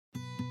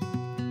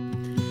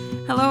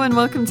Hello and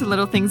welcome to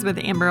Little Things with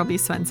Amber L.B.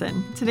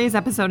 Swenson. Today's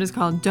episode is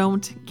called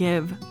Don't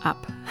Give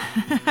Up.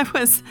 I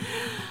was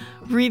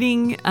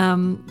reading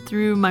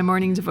through my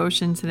morning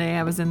devotion today.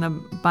 I was in the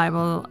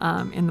Bible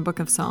in the book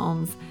of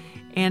Psalms.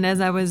 And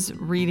as I was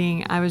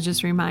reading, I was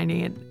just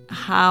reminded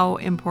how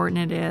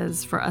important it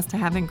is for us to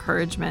have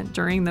encouragement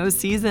during those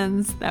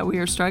seasons that we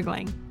are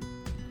struggling.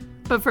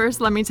 But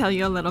first, let me tell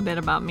you a little bit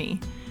about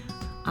me.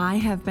 I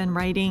have been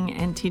writing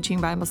and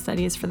teaching Bible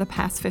studies for the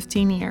past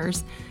 15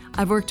 years.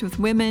 I've worked with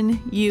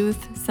women,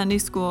 youth, Sunday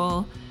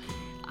school.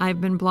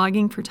 I've been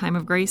blogging for Time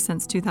of Grace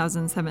since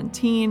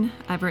 2017.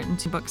 I've written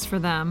 2 books for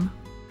them.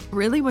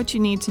 Really what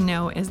you need to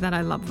know is that I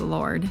love the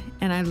Lord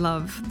and I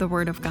love the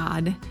Word of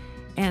God.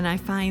 And I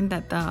find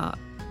that the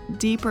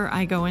deeper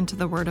I go into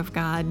the Word of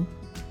God,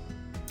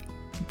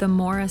 the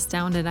more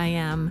astounded I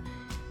am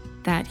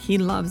that He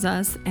loves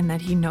us and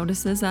that He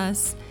notices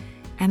us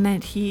and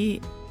that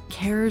He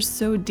cares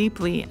so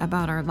deeply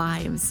about our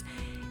lives.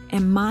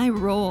 And my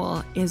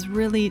role is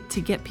really to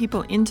get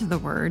people into the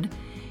Word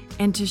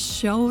and to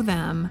show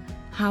them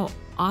how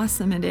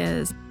awesome it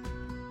is.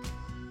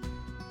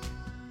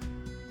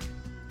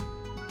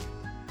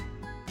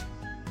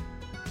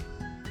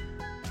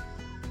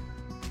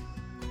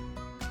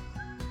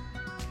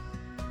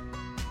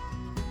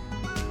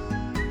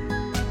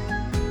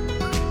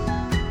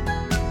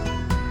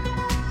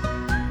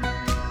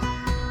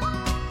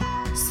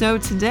 So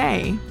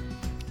today,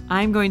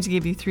 I'm going to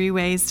give you 3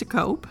 ways to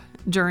cope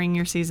during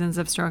your seasons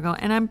of struggle,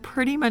 and I'm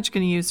pretty much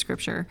going to use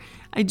scripture.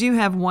 I do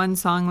have one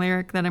song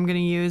lyric that I'm going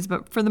to use,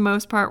 but for the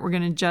most part, we're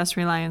going to just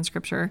rely on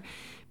scripture.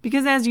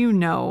 Because as you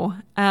know,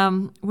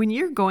 when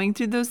you're going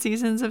through those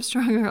seasons of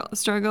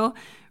struggle,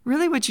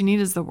 really what you need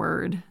is the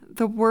Word.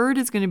 The Word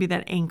is going to be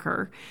that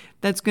anchor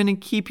that's going to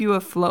keep you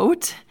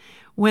afloat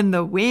when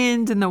the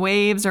wind and the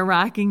waves are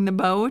rocking the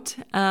boat.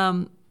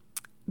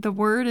 The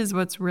Word is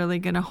what's really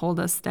going to hold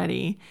us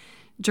steady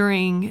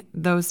during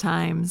those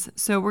times.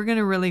 So we're going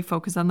to really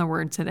focus on the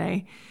Word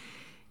today.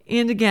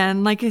 And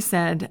again, like I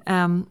said,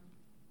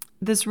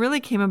 this really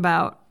came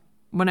about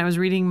when I was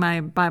reading my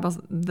Bible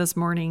this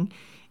morning.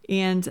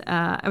 And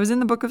I was in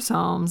the book of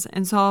Psalms,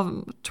 and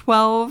Psalm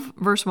 12,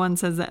 verse 1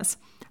 says this: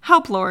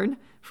 "Help, Lord,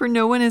 for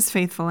no one is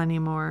faithful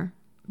anymore.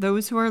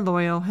 Those who are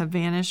loyal have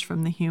vanished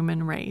from the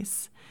human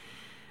race."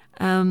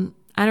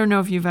 I don't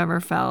know if you've ever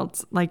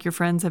felt like your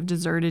friends have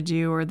deserted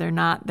you, or they're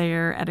not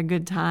there at a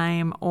good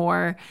time,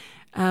 or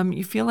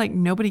you feel like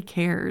nobody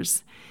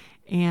cares.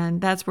 And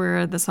that's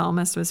where the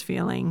psalmist was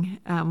feeling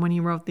when he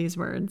wrote these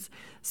words.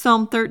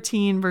 Psalm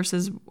 13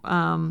 verses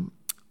 1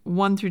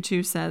 through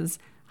 2 says,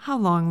 "How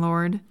long,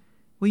 Lord,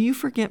 will you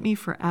forget me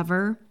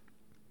forever?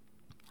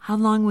 How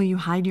long will you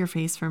hide your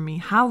face from me?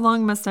 How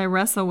long must I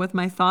wrestle with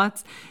my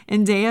thoughts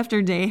and day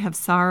after day have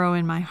sorrow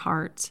in my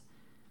heart?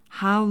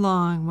 How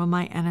long will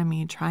my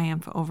enemy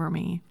triumph over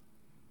me?"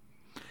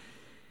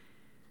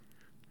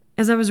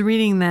 As I was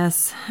reading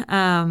this,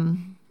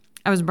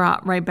 I was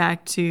brought right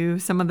back to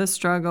some of the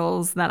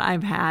struggles that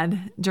I've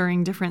had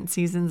during different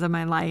seasons of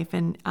my life.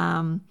 And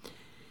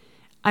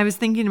I was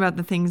thinking about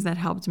the things that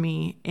helped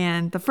me.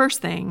 And the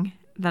first thing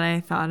that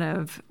I thought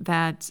of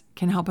that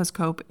can help us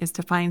cope is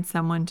to find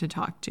someone to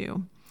talk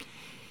to.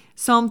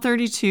 Psalm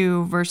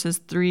 32 verses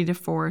 3 to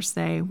 4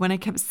 say, "When I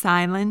kept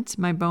silent,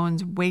 my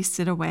bones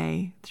wasted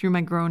away through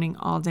my groaning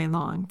all day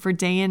long. For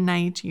day and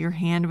night your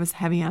hand was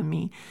heavy on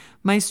me.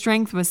 My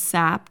strength was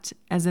sapped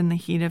as in the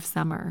heat of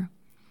summer."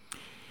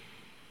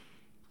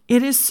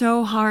 It is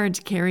so hard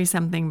to carry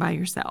something by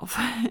yourself.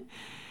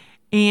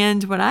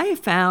 And what I have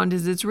found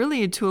is it's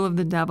really a tool of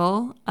the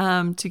devil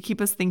to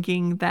keep us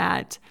thinking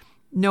that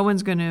no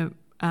one's going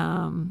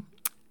to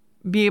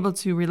be able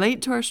to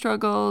relate to our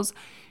struggles.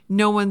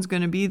 No one's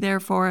going to be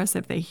there for us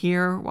if they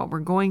hear what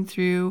we're going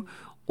through,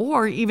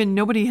 or even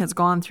nobody has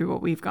gone through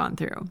what we've gone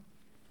through.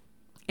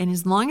 And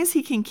as long as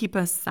he can keep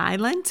us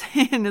silent,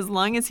 and as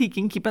long as he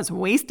can keep us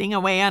wasting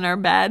away on our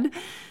bed,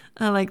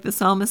 like the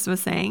psalmist was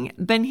saying,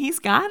 then he's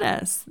got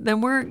us.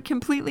 Then we're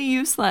completely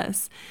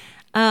useless.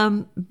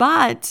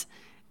 But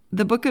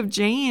the book of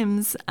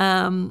James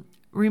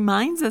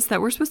reminds us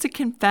that we're supposed to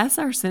confess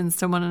our sins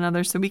to one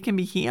another so we can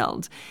be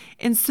healed.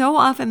 And so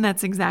often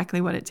that's exactly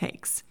what it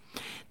takes.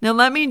 Now,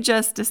 let me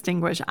just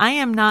distinguish. I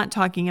am not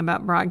talking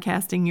about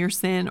broadcasting your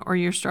sin or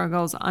your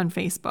struggles on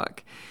Facebook.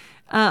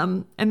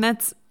 And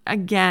that's,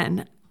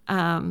 again,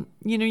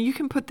 you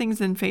can put things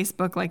in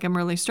Facebook like, "I'm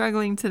really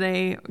struggling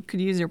today,"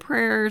 could use your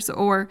prayers,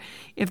 or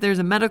if there's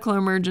a medical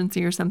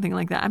emergency or something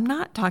like that. I'm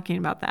not talking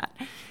about that.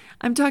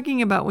 I'm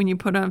talking about when you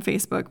put on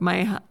Facebook,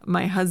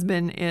 my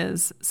husband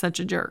is such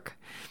a jerk,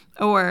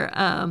 or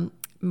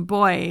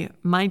boy,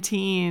 my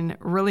teen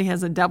really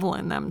has a devil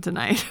in them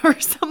tonight, or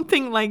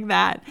something like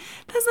that.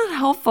 That's not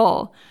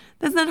helpful.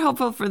 That's not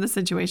helpful for the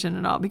situation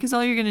at all, because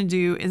all you're going to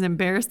do is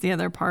embarrass the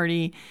other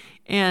party,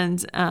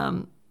 and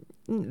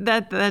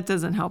that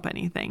doesn't help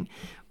anything.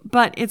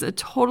 But it's a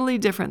totally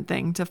different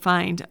thing to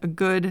find a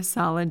good,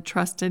 solid,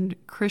 trusted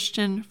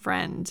Christian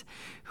friend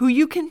who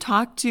you can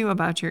talk to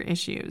about your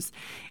issues.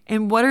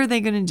 And what are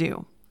they going to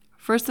do?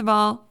 First of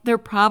all, they're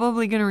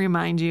probably going to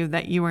remind you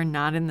that you are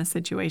not in the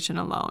situation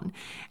alone.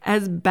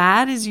 As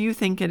bad as you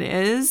think it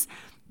is,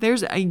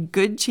 there's a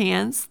good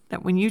chance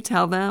that when you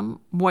tell them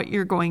what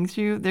you're going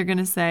through, they're going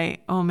to say,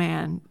 oh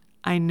man,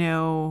 I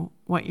know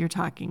what you're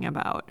talking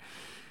about.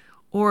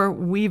 Or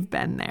we've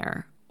been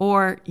there.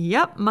 Or,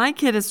 yep, my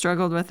kid has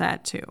struggled with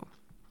that too.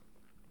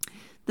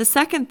 The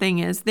second thing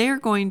is they're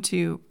going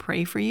to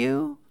pray for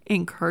you,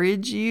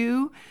 encourage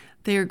you.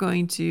 They're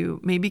going to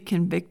maybe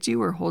convict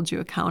you or hold you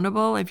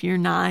accountable if you're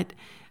not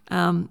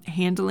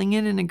handling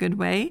it in a good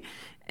way.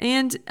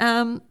 And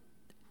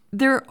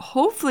they're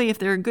hopefully, if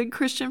they're a good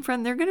Christian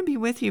friend, they're going to be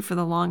with you for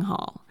the long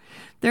haul.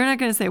 They're not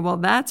going to say, well,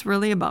 that's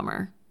really a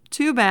bummer.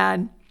 Too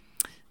bad.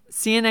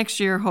 See you next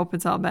year. Hope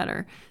it's all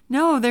better.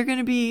 No, they're going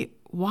to be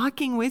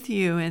walking with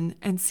you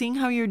and seeing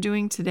how you're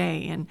doing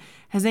today. And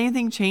has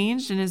anything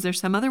changed? And is there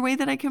some other way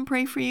that I can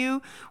pray for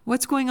you?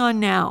 What's going on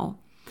now?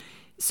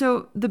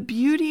 So the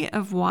beauty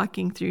of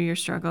walking through your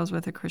struggles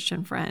with a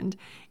Christian friend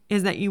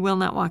is that you will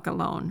not walk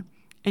alone.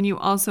 And you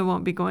also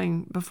won't be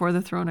going before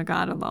the throne of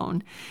God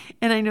alone.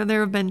 And I know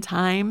there have been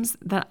times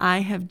that I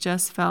have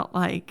just felt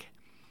like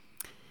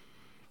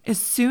as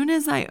soon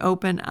as I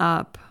open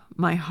up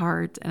my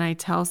heart and I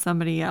tell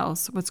somebody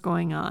else what's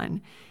going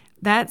on,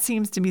 that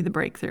seems to be the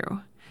breakthrough.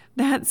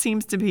 That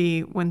seems to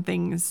be when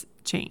things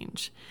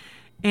change.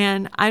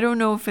 And I don't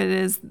know if it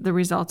is the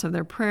result of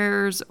their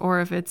prayers or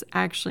if it's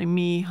actually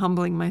me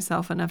humbling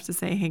myself enough to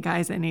say, hey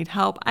guys, I need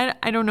help.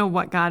 I don't know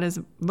what God is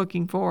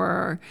looking for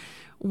or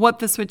what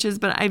the switch is,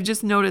 but I've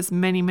just noticed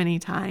many, many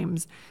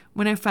times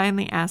when I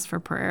finally ask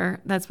for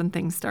prayer, that's when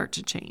things start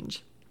to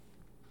change.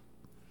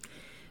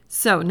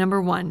 So,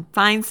 number 1,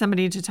 find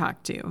somebody to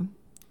talk to.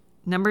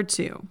 Number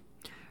 2,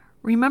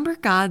 remember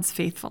God's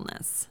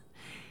faithfulness.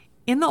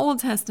 In the Old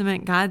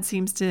Testament, God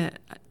seems to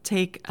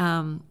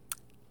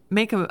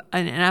make an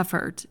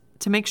effort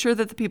to make sure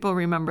that the people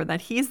remember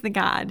that He's the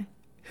God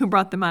who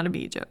brought them out of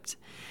Egypt.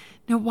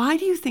 Now, why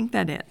do you think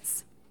that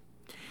is?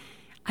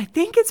 I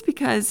think it's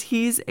because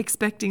He's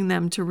expecting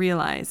them to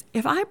realize,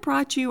 if I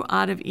brought you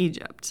out of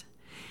Egypt,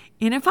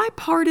 and if I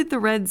parted the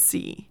Red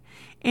Sea,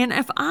 and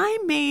if I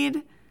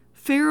made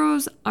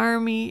Pharaoh's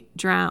army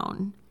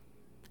drown,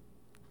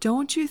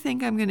 don't you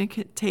think I'm going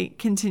to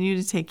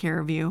continue to take care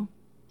of you?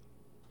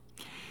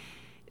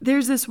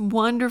 There's this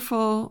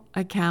wonderful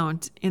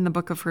account in the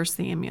book of 1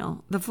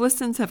 Samuel. The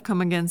Philistines have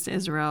come against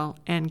Israel,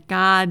 and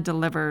God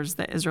delivers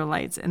the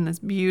Israelites in this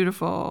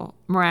beautiful,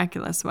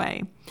 miraculous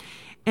way.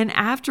 And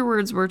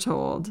afterwards we're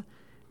told,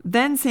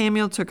 then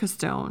Samuel took a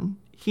stone.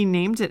 He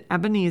named it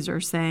Ebenezer,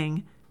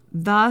 saying,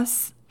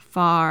 thus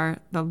far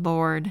the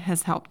Lord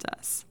has helped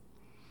us.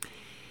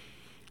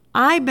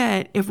 I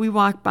bet if we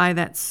walked by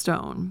that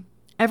stone,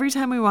 every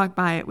time we walk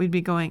by it, we'd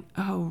be going,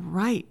 oh,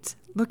 right,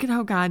 look at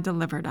how God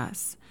delivered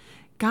us.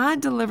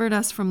 God delivered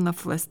us from the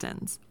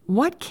Philistines.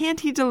 What can't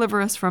He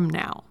deliver us from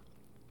now?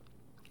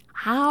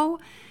 How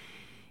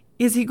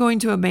is He going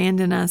to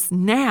abandon us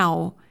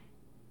now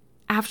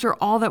after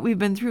all that we've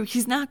been through?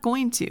 He's not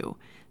going to.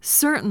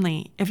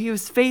 Certainly, if He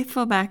was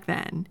faithful back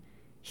then,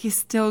 He's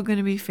still going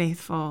to be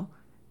faithful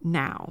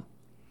now.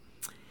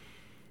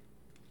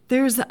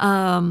 There's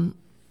a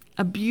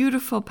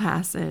beautiful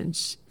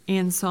passage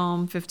in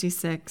Psalm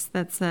 56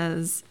 that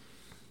says,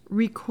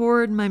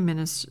 record my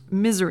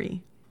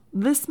misery.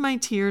 List my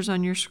tears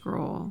on your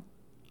scroll.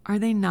 Are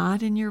they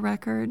not in your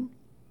record?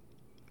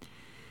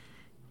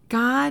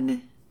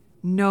 God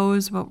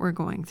knows what we're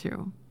going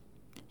through.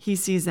 He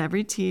sees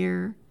every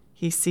tear.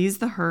 He sees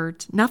the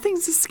hurt.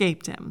 Nothing's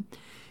escaped Him.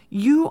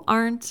 You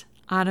aren't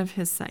out of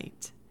His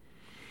sight.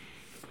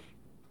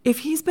 If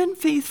He's been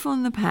faithful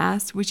in the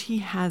past, which He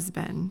has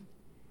been,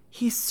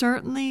 He's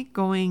certainly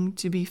going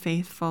to be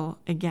faithful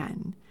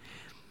again.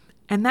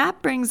 And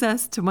that brings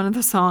us to one of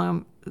the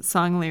song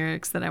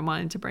lyrics that I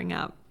wanted to bring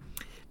up.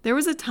 There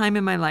was a time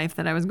in my life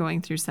that I was going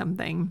through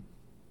something,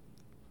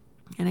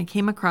 and I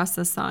came across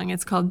this song.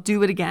 It's called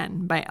Do It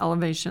Again by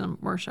Elevation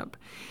Worship.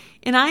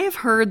 And I have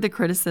heard the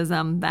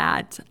criticism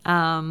that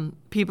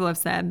people have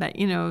said that,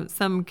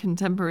 some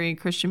contemporary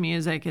Christian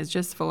music is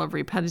just full of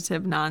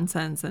repetitive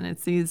nonsense, and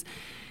it's these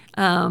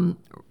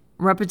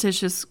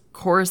repetitious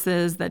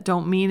choruses that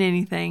don't mean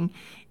anything.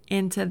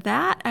 And to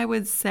that, I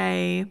would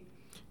say,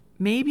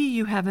 maybe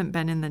you haven't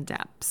been in the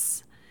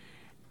depths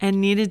and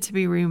needed to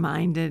be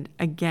reminded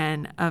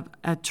again of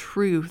a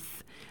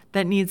truth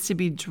that needs to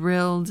be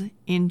drilled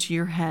into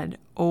your head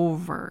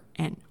over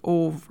and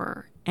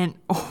over and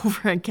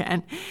over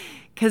again.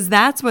 Because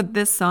that's what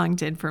this song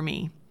did for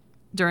me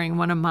during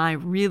one of my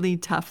really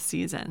tough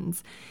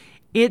seasons.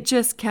 It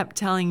just kept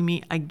telling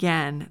me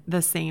again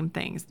the same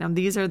things. Now,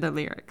 these are the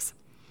lyrics.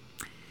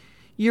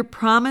 Your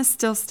promise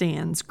still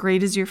stands.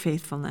 Great is your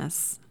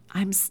faithfulness.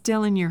 I'm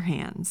still in your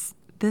hands.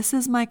 This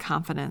is my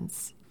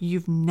confidence.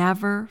 You've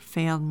never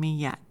failed me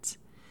yet.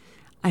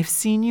 I've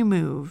seen you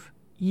move.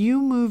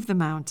 You move the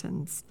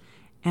mountains.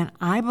 And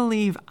I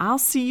believe I'll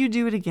see you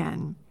do it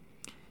again.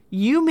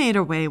 You made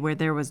a way where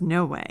there was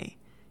no way.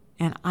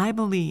 And I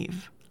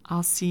believe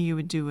I'll see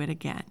you do it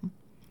again.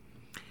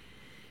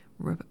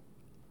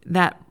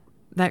 That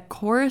that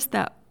chorus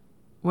that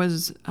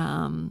was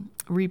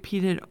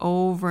repeated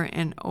over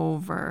and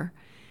over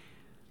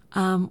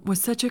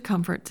was such a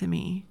comfort to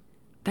me,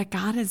 that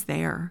God is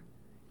there.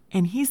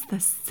 And he's the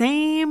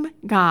same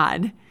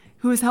God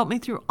who has helped me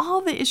through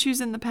all the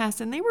issues in the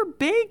past. And they were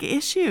big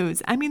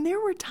issues. I mean, there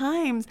were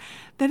times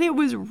that it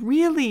was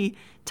really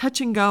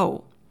touch and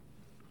go.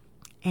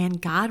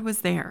 And God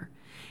was there.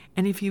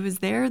 And if he was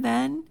there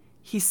then,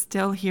 he's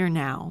still here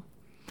now.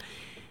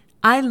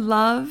 I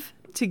love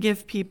to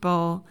give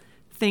people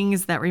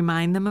things that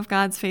remind them of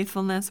God's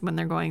faithfulness when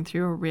they're going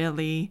through a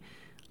really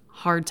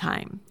hard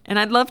time. And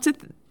I'd love to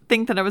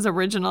think that I was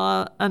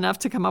original enough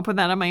to come up with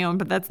that on my own,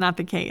 but that's not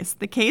the case.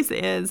 The case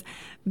is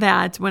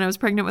that when I was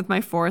pregnant with my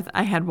fourth,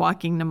 I had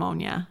walking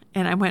pneumonia,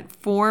 and I went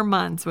 4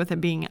 months with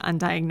it being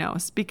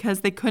undiagnosed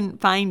because they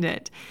couldn't find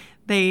it.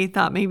 They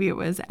thought maybe it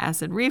was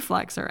acid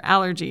reflux or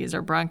allergies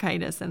or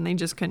bronchitis, and they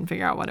just couldn't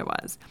figure out what it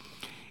was.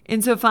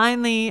 And so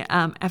finally,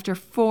 after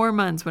 4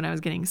 months, when I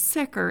was getting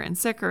sicker and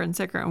sicker and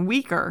sicker and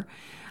weaker,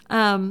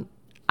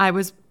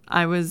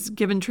 I was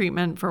given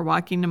treatment for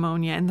walking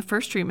pneumonia, and the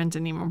first treatment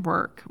didn't even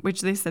work,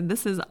 which they said,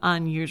 this is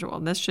unusual.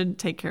 This should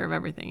take care of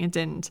everything. It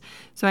didn't.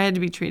 So I had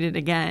to be treated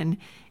again.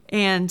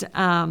 And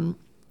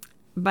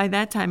by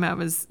that time, I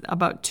was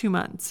about 2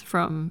 months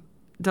from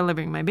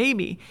delivering my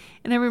baby.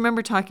 And I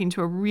remember talking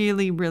to a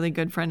really, really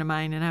good friend of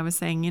mine, and I was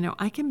saying,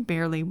 I can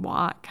barely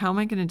walk. How am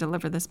I going to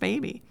deliver this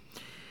baby?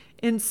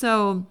 And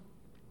so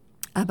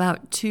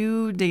about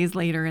 2 days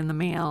later in the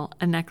mail,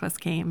 a necklace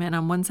came, and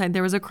on one side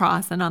there was a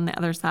cross, and on the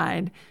other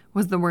side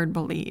was the word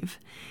believe.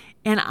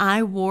 And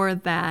I wore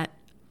that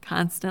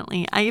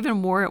constantly. I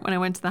even wore it when I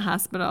went to the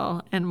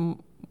hospital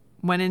and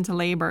went into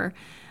labor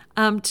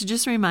to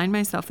just remind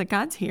myself that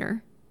God's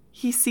here.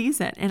 He sees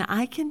it, and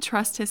I can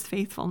trust his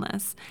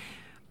faithfulness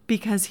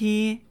because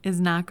he is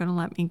not going to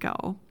let me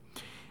go.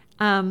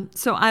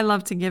 So I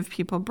love to give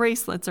people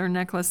bracelets or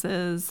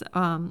necklaces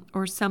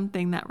or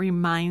something that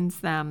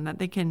reminds them that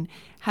they can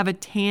have a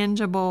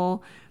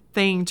tangible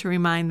thing to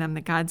remind them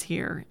that God's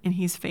here and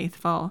he's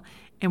faithful,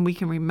 and we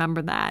can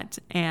remember that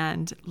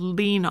and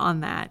lean on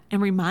that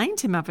and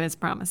remind him of his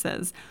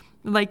promises.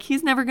 Like,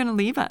 he's never going to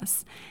leave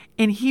us,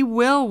 and he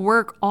will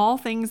work all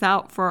things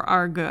out for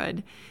our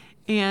good.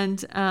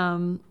 And,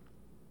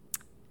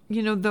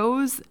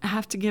 those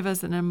have to give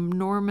us an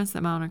enormous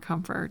amount of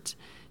comfort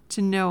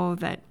to know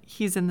that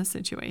he's in the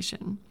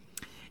situation.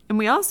 And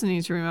we also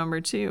need to remember,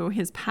 too,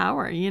 his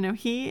power.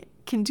 He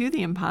can do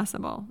the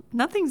impossible.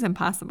 Nothing's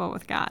impossible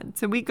with God.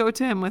 So we go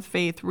to him with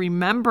faith,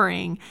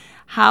 remembering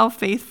how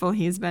faithful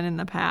he's been in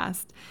the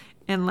past,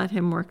 and let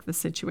him work the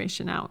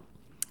situation out.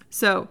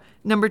 So,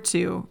 number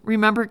 2,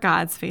 remember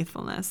God's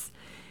faithfulness.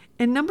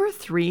 And number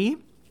 3,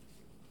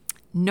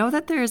 know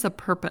that there is a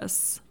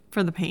purpose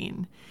for the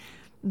pain.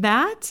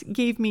 That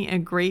gave me a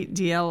great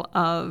deal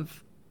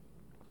of,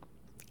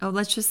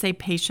 let's just say,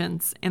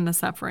 patience in the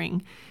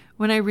suffering,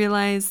 when I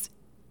realized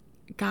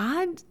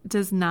God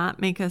does not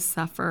make us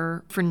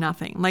suffer for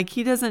nothing. Like,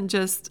 he doesn't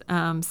just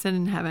sit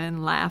in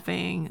heaven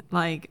laughing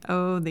like,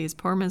 oh, these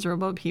poor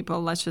miserable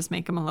people, let's just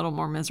make them a little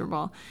more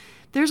miserable.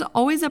 There's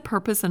always a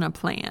purpose and a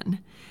plan.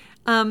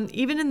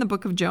 Even in the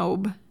book of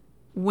Job,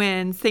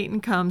 when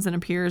Satan comes and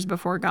appears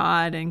before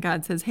God, and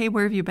God says, hey,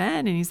 where have you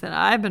been? And he said,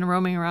 I've been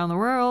roaming around the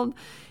world.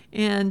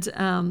 And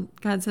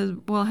God says,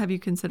 well, have you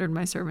considered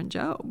my servant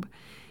Job?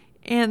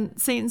 And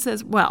Satan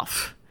says, well,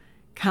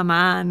 come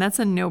on, that's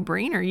a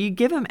no-brainer. You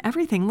give him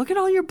everything. Look at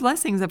all your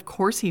blessings. Of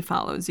course he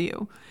follows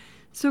you.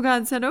 So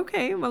God said,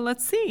 okay, well,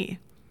 let's see.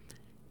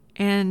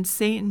 And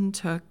Satan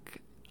took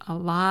a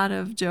lot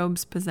of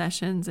Job's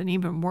possessions, and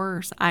even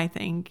worse, I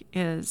think,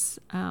 is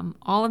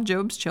all of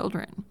Job's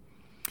children.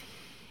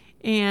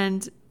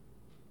 And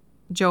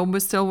Job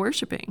was still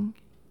worshiping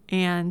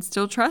and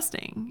still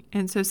trusting.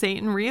 And so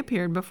Satan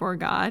reappeared before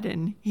God,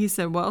 and he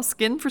said, well,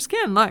 skin for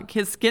skin. Look,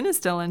 his skin is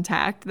still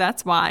intact.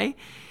 That's why.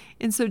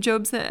 And so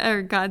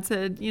God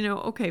said,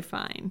 okay,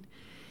 fine.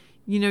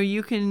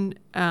 You can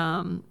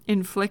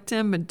inflict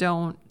him, but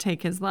don't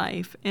take his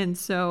life. And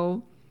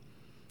so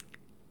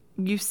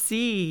you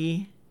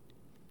see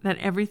that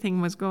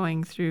everything was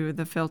going through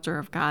the filter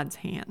of God's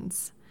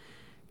hands.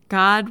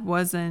 God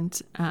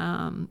wasn't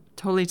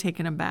totally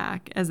taken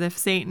aback as if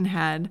Satan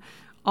had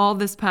all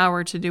this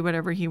power to do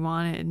whatever he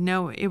wanted.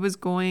 No, it was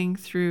going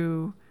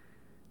through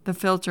the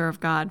filter of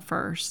God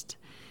first.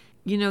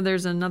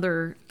 There's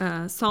another,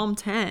 Psalm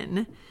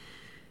 10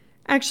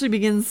 actually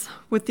begins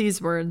with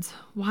these words,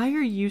 why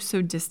are you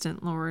so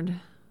distant, Lord?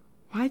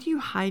 Why do you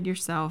hide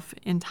yourself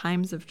in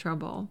times of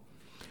trouble?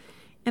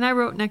 And I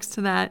wrote next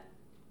to that,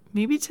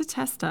 maybe to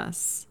test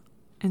us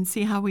and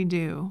see how we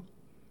do.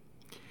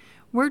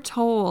 We're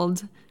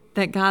told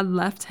that God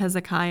left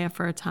Hezekiah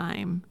for a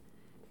time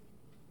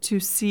to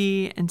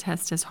see and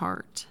test his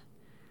heart.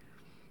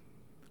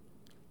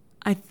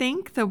 I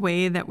think the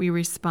way that we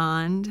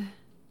respond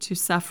to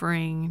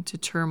suffering, to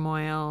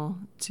turmoil,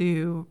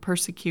 to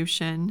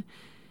persecution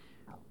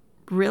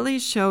really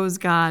shows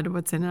God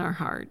what's in our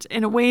heart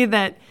in a way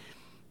that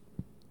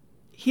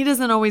He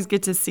doesn't always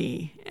get to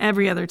see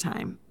every other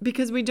time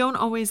because we don't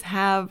always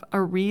have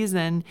a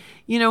reason.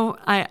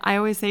 I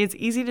always say it's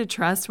easy to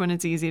trust when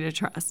it's easy to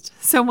trust.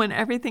 So when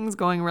everything's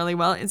going really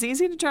well, it's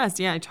easy to trust.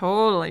 Yeah, I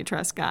totally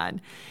trust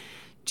God.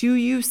 Do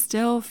you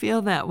still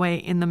feel that way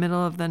in the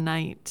middle of the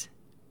night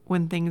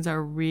when things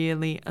are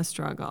really a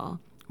struggle?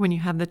 When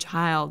you have the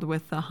child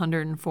with the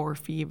 104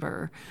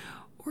 fever,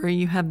 or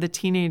you have the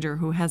teenager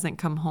who hasn't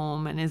come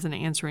home and isn't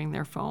answering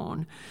their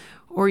phone,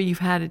 or you've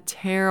had a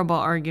terrible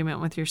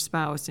argument with your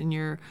spouse and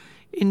you're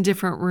in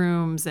different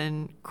rooms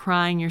and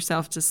crying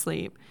yourself to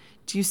sleep.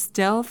 Do you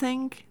still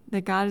think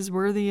that God is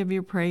worthy of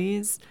your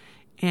praise?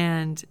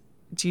 And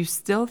do you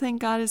still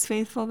think God is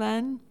faithful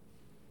then?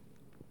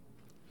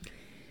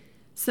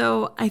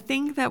 So I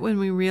think that when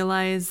we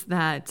realize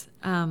that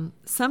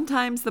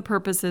sometimes the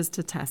purpose is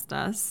to test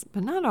us,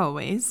 but not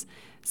always.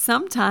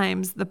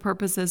 Sometimes the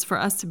purpose is for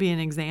us to be an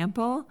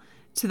example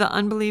to the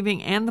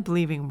unbelieving and the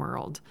believing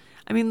world.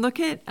 I mean, look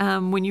at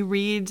when you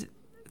read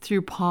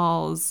through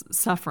Paul's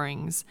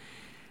sufferings,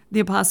 the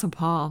Apostle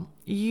Paul,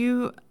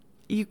 you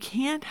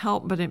can't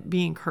help but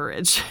be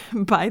encouraged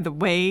by the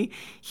way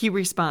he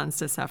responds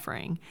to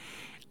suffering.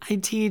 I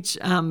teach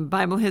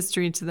Bible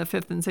history to the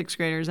 5th and 6th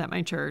graders at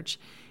my church,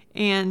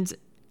 and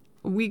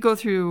we go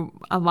through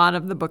a lot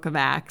of the book of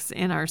Acts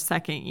in our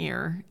second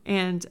year.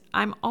 And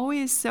I'm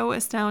always so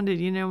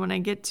astounded, when I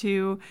get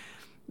to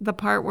the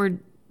part where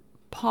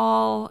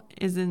Paul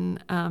is in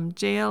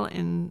jail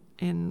in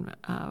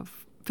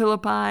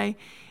Philippi,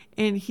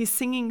 and he's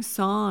singing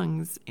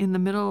songs in the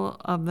middle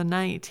of the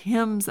night,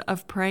 hymns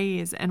of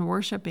praise and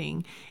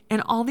worshiping,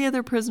 and all the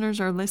other prisoners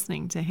are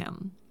listening to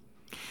him.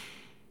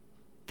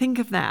 Think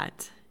of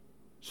that.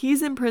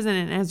 He's in prison,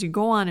 and as you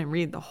go on and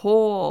read the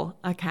whole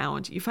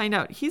account, you find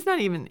out he's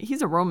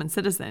a Roman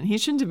citizen. He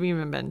shouldn't have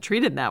even been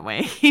treated that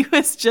way. He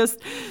was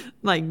just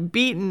like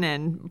beaten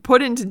and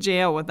put into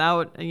jail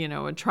without,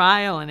 a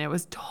trial, and it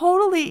was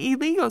totally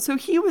illegal. So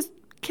he was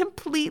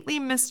completely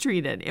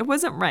mistreated. It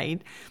wasn't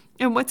right.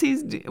 And what's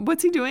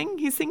he doing?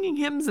 He's singing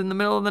hymns in the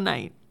middle of the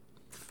night.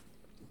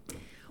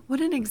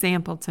 What an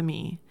example to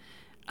me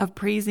of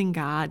praising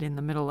God in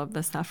the middle of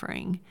the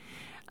suffering.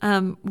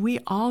 We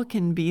all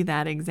can be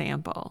that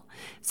example.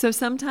 So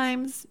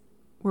sometimes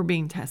we're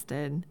being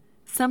tested.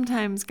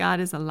 Sometimes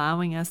God is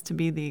allowing us to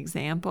be the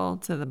example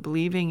to the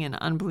believing and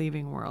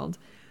unbelieving world.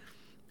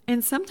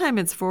 And sometimes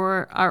it's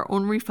for our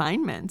own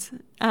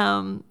refinement.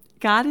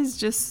 God is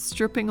just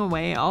stripping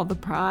away all the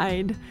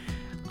pride,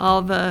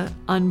 all the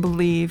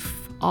unbelief,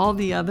 all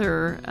the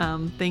other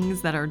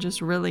things that are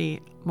just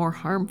really more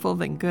harmful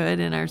than good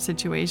in our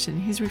situation.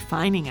 He's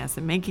refining us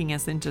and making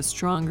us into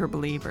stronger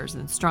believers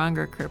and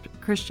stronger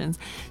Christians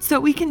so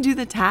we can do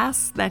the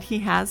tasks that he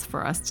has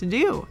for us to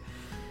do.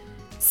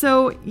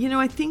 So,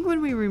 I think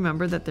when we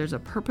remember that there's a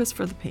purpose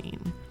for the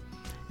pain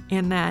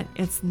and that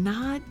it's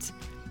not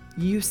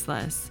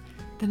useless,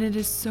 then it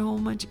is so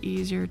much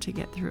easier to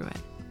get through it.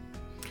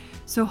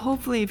 So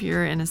hopefully if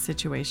you're in a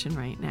situation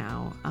right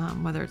now,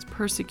 whether it's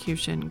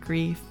persecution,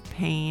 grief,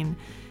 pain,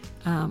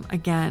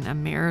 again, a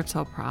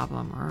marital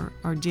problem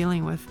or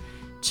dealing with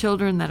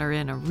children that are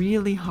in a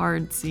really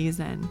hard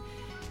season,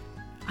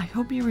 I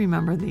hope you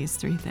remember these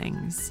 3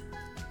 things.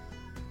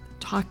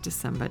 Talk to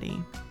somebody.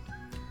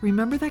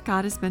 Remember that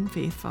God has been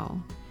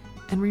faithful,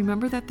 and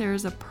remember that there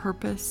is a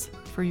purpose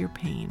for your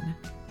pain.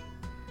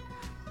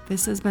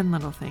 This has been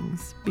Little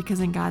Things, because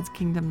in God's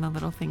kingdom, the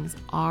little things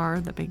are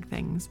the big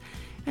things.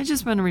 I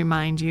just want to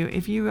remind you,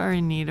 if you are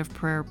in need of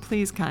prayer,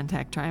 please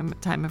contact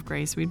Time of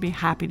Grace. We'd be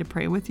happy to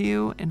pray with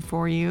you and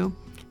for you.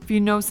 If you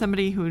know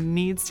somebody who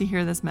needs to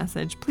hear this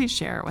message, please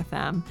share it with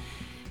them.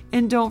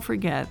 And don't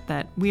forget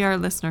that we are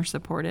listener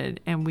supported,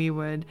 and we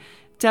would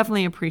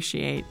definitely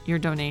appreciate your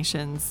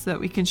donations so that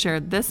we can share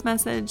this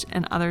message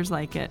and others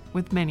like it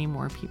with many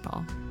more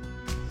people.